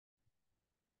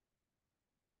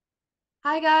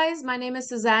Hi guys, my name is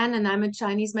Suzanne and I'm a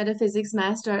Chinese metaphysics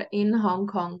master in Hong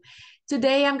Kong.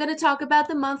 Today I'm going to talk about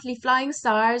the monthly flying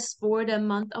stars for the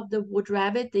month of the Wood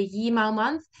Rabbit, the Yi Mao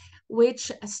month,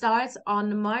 which starts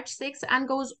on March 6th and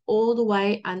goes all the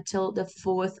way until the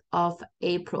 4th of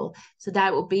April. So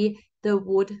that will be the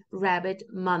Wood Rabbit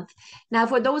month. Now,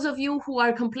 for those of you who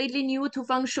are completely new to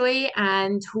Feng Shui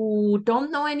and who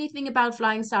don't know anything about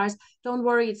flying stars, don't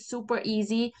worry, it's super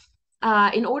easy.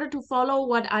 In order to follow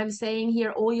what I'm saying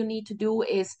here, all you need to do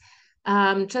is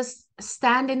just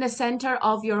stand in the center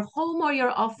of your home or your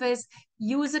office,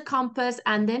 use a compass,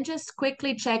 and then just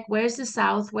quickly check where's the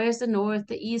south, where's the north,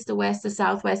 the east, the west, the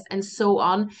southwest, and so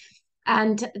on.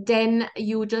 And then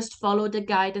you just follow the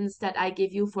guidance that I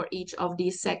give you for each of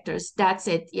these sectors. That's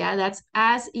it. Yeah, that's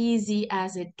as easy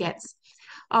as it gets.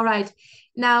 All right.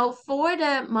 Now, for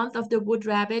the month of the Wood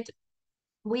Rabbit,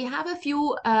 we have a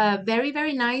few very,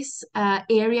 very nice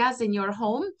areas in your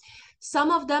home. Some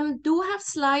of them do have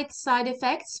slight side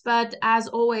effects, but as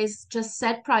always, just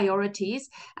set priorities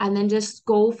and then just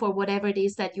go for whatever it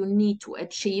is that you need to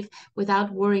achieve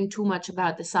without worrying too much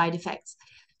about the side effects.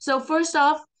 So first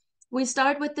off, we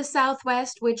start with the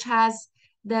Southwest, which has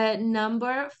the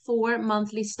number 4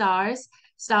 monthly star,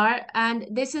 and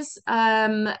this is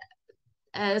a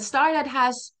star that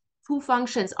has two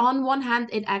functions. On one hand,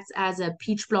 it acts as a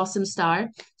peach blossom star.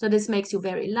 So this makes you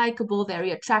very likable,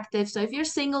 very attractive. So if you're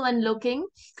single and looking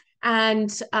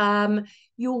and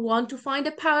you want to find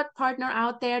a partner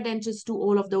out there, then just do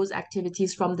all of those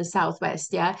activities from the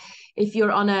Southwest. Yeah. If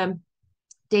you're on a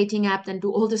dating app, then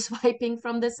do all the swiping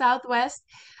from the Southwest.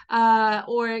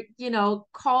 Or,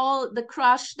 call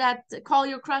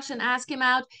your crush and ask him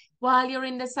out while you're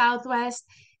in the Southwest,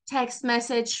 text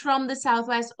message from the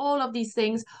Southwest, all of these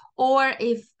things. Or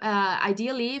if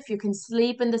ideally, if you can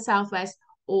sleep in the Southwest,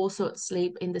 also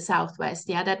sleep in the Southwest.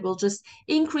 Yeah, that will just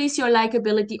increase your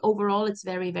likability overall. It's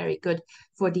very, very good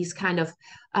for these kind of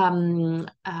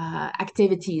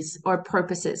activities or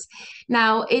purposes.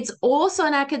 Now, it's also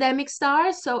an academic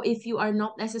star. So if you are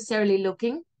not necessarily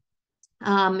looking,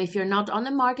 if you're not on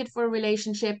the market for a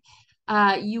relationship,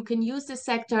 you can use this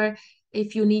sector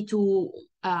if you need to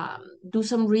do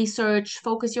some research,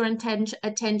 focus your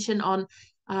attention on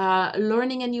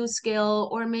learning a new skill,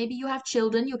 or maybe you have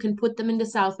children, you can put them in the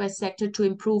Southwest sector to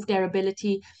improve their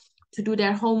ability to do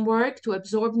their homework, to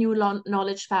absorb new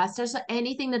knowledge faster. So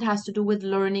anything that has to do with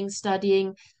learning,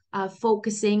 studying,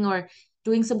 focusing, or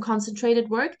doing some concentrated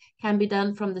work can be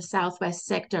done from the Southwest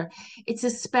sector. It's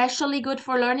especially good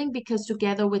for learning because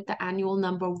together with the annual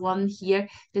number 1 here,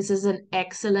 this is an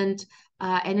excellent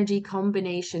energy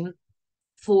combination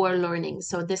for learning.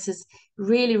 So this is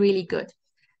really, really good.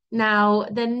 Now,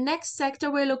 the next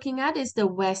sector we're looking at is the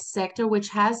West sector, which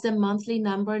has the monthly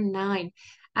number 9.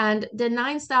 And the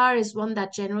 9 star is one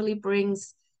that generally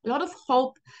brings a lot of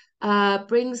hope,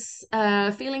 brings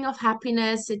a feeling of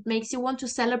happiness. It makes you want to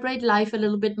celebrate life a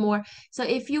little bit more. So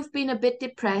if you've been a bit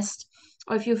depressed,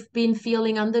 or if you've been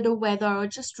feeling under the weather, or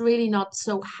just really not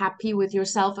so happy with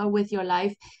yourself or with your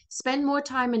life, spend more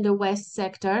time in the West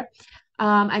sector.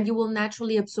 And you will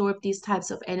naturally absorb these types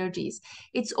of energies.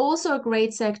 It's also a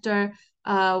great sector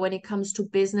when it comes to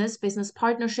business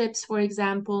partnerships, for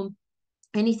example,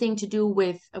 anything to do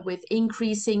with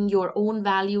increasing your own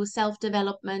value,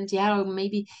 self-development, yeah, or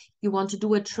maybe you want to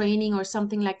do a training or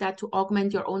something like that to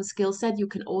augment your own skill set. You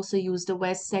can also use the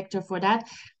West sector for that,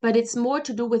 but it's more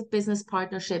to do with business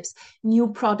partnerships,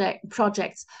 new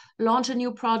projects, launch a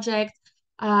new project,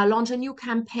 launch a new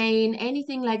campaign,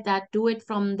 anything like that. Do it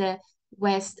from the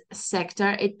West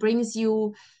sector. It brings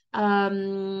you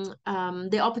the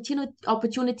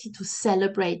opportunity to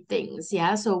celebrate things.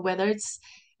 Yeah. So whether it's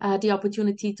the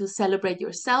opportunity to celebrate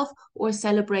yourself or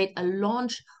celebrate a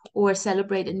launch or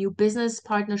celebrate a new business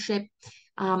partnership,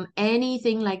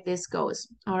 anything like this goes.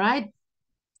 All right.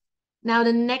 Now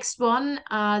the next one,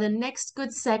 the next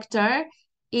good sector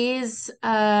is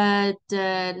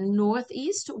the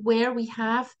Northeast, where we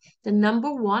have the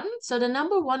number 1. So the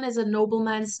number 1 is a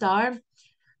nobleman star.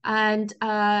 And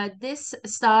this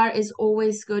star is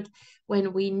always good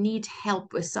when we need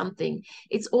help with something.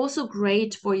 It's also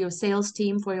great for your sales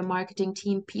team, for your marketing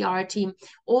team, PR team,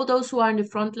 all those who are in the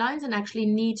front lines and actually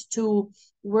need to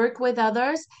work with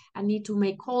others and need to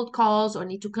make cold calls or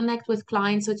need to connect with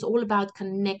clients. So it's all about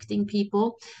connecting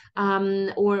people,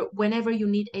 or whenever you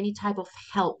need any type of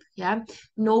help. Yeah.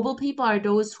 Noble people are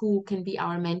those who can be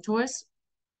our mentors,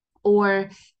 or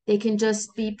they can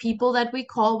just be people that we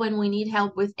call when we need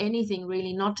help with anything,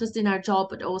 really, not just in our job,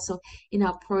 but also in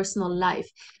our personal life.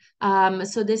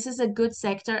 So this is a good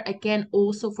sector, again,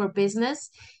 also for business.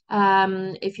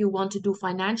 If you want to do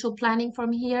financial planning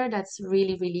from here, that's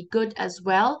really, really good as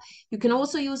well. You can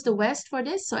also use the West for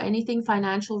this. So anything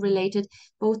financial related,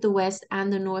 both the West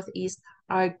and the Northeast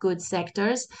are good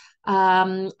sectors.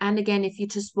 And again, if you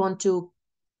just want to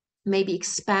maybe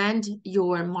expand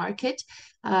your market,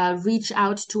 reach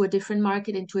out to a different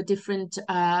market, into a different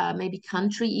maybe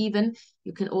country even,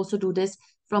 you can also do this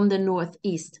from the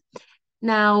Northeast.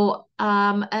 Now,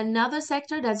 another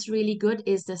sector that's really good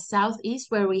is the Southeast,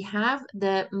 where we have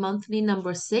the monthly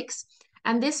number 6.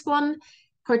 And this one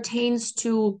pertains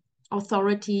to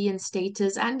authority and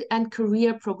status and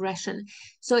career progression.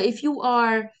 So if you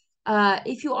are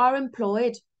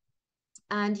employed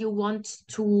and you want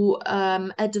to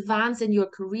advance in your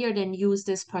career, then use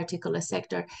this particular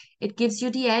sector. It gives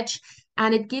you the edge,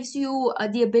 and it gives you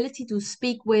the ability to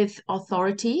speak with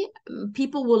authority.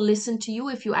 People will listen to you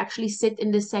if you actually sit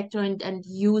in this sector and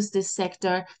use this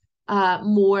sector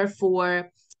more for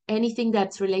anything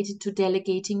that's related to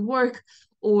delegating work,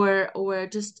 or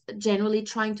just generally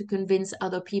trying to convince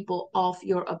other people of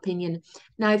your opinion.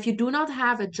 Now, if you do not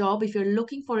have a job, if you're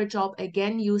looking for a job,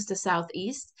 again, use the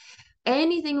Southeast.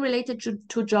 Anything related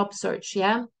to job search,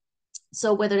 yeah?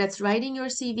 So whether that's writing your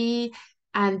CV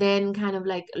and then kind of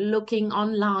like looking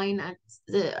online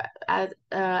at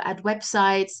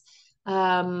websites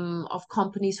of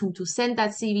companies whom to send that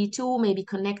CV to, maybe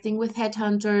connecting with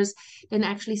headhunters, then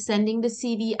actually sending the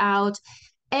CV out,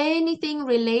 anything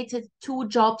related to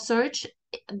job search,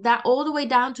 that all the way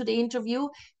down to the interview,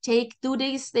 do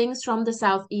these things from the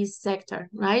Southeast sector,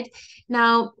 right?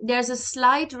 Now, there's a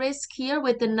slight risk here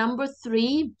with the number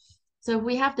 3. So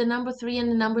we have the number 3 and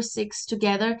the number 6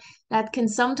 together. That can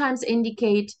sometimes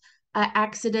indicate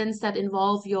accidents that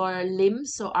involve your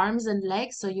limbs, so arms and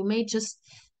legs. So you may just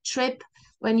trip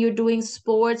when you're doing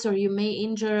sports, or you may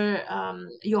injure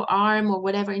your arm or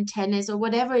whatever in tennis, or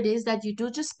whatever it is that you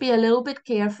do. Just be a little bit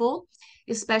careful,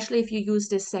 especially if you use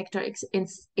this sector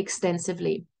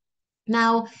extensively.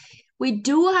 Now, we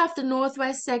do have the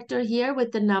Northwest sector here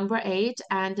with the number 8,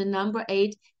 and the number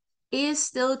 8 is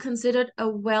still considered a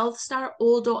wealth star,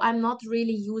 although I'm not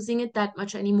really using it that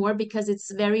much anymore because it's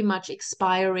very much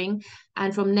expiring.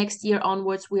 And from next year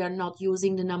onwards, we are not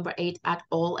using the number 8 at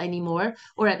all anymore,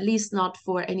 or at least not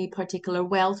for any particular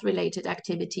wealth related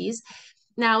activities.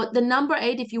 Now, the number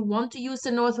 8, if you want to use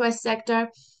the Northwest sector,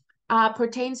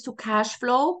 pertains to cash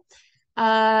flow,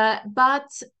 but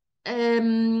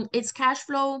it's cash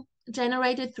flow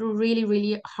generated through really,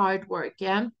 really hard work,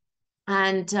 yeah?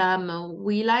 And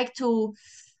we like to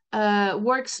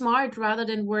work smart rather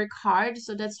than work hard.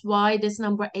 So that's why this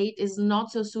number 8 is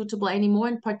not so suitable anymore,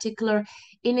 in particular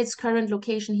in its current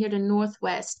location here, the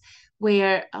Northwest,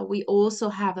 where we also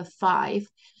have a 5.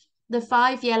 The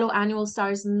 5 yellow annual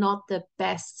star is not the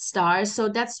best star. So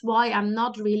that's why I'm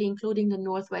not really including the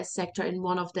Northwest sector in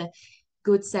one of the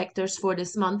good sectors for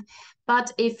this month.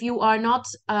 But if you are not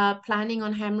planning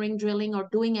on hammering, drilling, or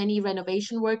doing any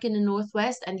renovation work in the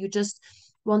Northwest, and you just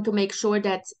want to make sure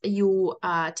that you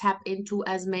tap into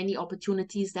as many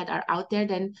opportunities that are out there,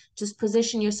 then just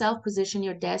position yourself, position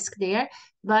your desk there.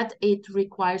 But it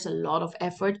requires a lot of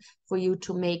effort for you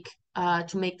to make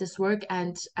this work,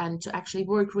 and to actually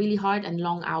work really hard and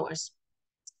long hours.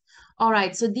 All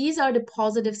right, so these are the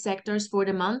positive sectors for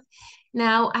the month.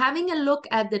 Now, having a look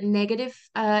at the negative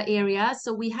area,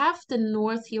 so we have the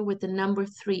North here with the number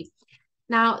 3.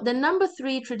 Now, the number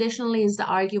 3 traditionally is the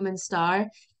argument star,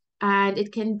 and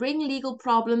it can bring legal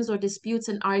problems or disputes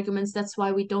and arguments. That's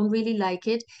why we don't really like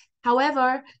it.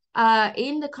 However,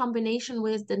 in the combination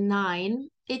with the 9,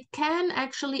 it can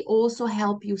actually also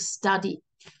help you study,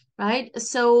 right?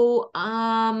 So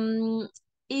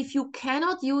if you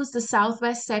cannot use the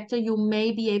Southwest sector, you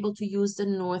may be able to use the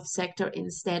North sector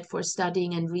instead for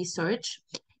studying and research.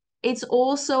 It's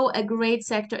also a great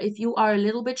sector if you are a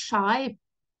little bit shy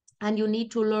and you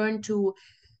need to learn to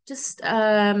just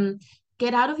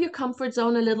get out of your comfort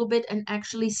zone a little bit and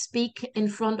actually speak in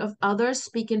front of others,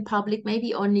 speak in public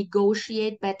maybe, or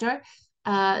negotiate better.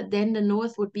 Then the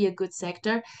North would be a good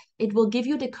sector. It will give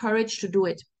you the courage to do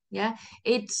it. Yeah,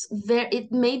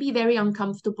 it may be very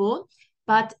uncomfortable,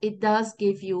 but it does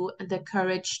give you the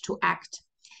courage to act.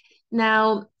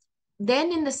 Now,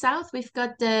 then in the South, we've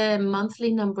got the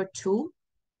monthly number 2.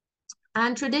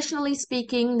 And traditionally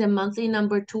speaking, the monthly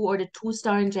number 2, or the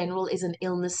 2-star in general, is an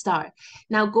illness star.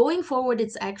 Now, going forward,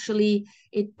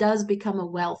 it does become a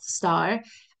wealth star,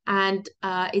 and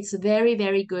it's very,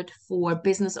 very good for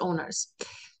business owners.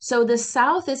 So the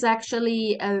South is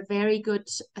actually a very good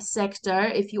sector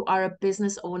if you are a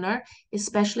business owner,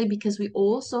 especially because we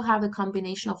also have a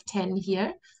combination of 10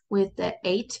 here with the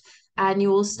 8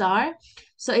 annual star.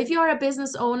 So if you're a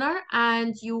business owner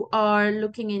and you are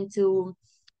looking into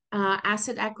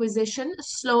asset acquisition,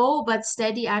 slow but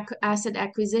steady asset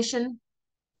acquisition,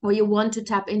 or you want to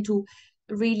tap into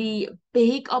really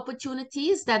big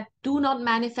opportunities that do not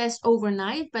manifest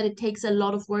overnight, but it takes a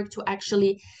lot of work to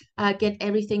actually get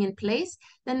everything in place,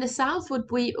 then the South would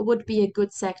be a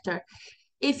good sector.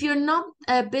 If you're not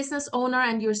a business owner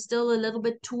and you're still a little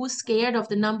bit too scared of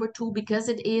the number 2 because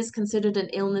it is considered an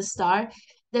illness star,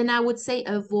 then I would say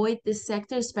avoid this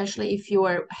sector, especially if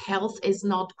your health is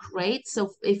not great.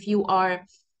 So if you are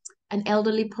an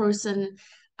elderly person,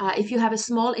 if you have a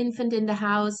small infant in the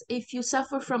house, if you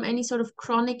suffer from any sort of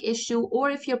chronic issue,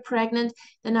 or if you're pregnant,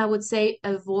 then I would say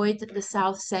avoid the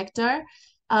South sector.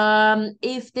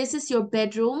 If this is your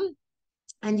bedroom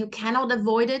and you cannot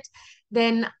avoid it,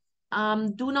 then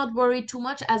do not worry too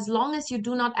much. As long as you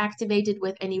do not activate it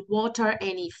with any water,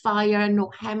 any fire, no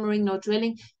hammering, no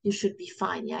drilling, you should be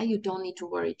fine. Yeah, you don't need to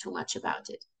worry too much about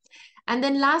it. And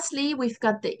then lastly, we've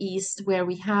got the East, where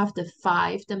we have the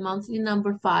 5, the monthly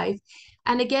number 5.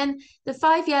 And again, the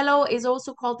 5 yellow is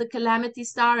also called the calamity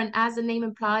star. And as the name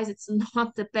implies, it's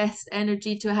not the best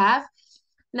energy to have.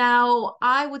 Now,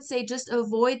 I would say just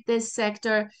avoid this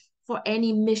sector for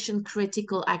any mission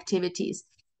critical activities.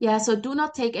 Yeah, so do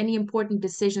not take any important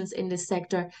decisions in this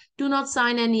sector. Do not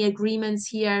sign any agreements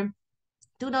here.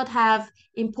 Do not have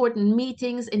important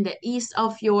meetings in the east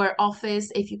of your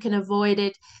office if you can avoid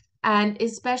it. And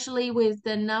especially with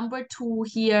the number 2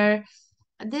 here,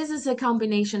 this is a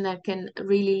combination that can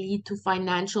really lead to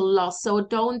financial loss. So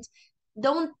don't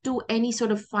do any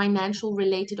sort of financial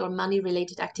related or money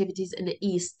related activities in the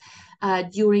east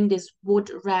during this wood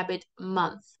rabbit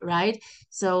month, right?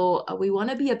 So we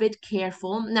want to be a bit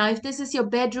careful. Now, if this is your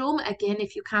bedroom, again,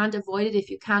 if you can't avoid it,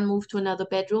 if you can move to another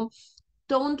bedroom,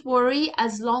 don't worry.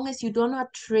 As long as you do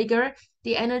not trigger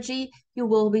the energy, you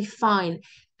will be fine.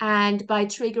 And by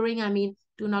triggering, I mean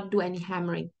do not do any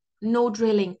hammering, no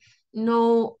drilling,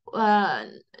 no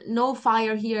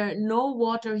fire here, no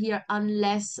water here,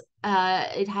 unless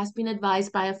it has been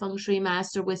advised by a feng shui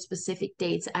master with specific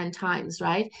dates and times,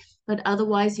 right? But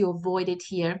otherwise, you avoid it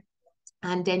here,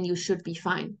 and then you should be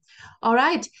fine. All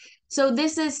right. So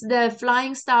this is the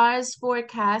Flying Stars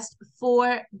forecast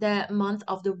for the month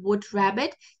of the Wood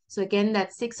Rabbit. So again,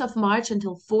 that's 6th of March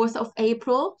until 4th of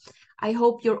April. I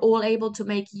hope you're all able to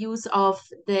make use of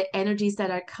the energies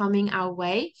that are coming our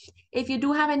way. If you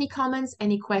do have any comments,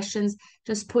 any questions,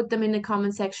 just put them in the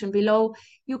comment section below.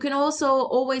 You can also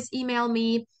always email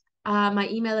me. My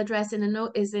email address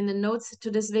is in the notes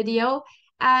to this video.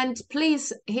 And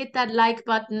please hit that like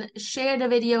button, share the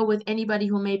video with anybody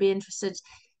who may be interested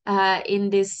in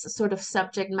this sort of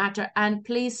subject matter. And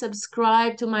please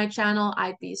subscribe to my channel.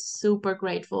 I'd be super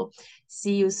grateful.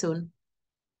 See you soon.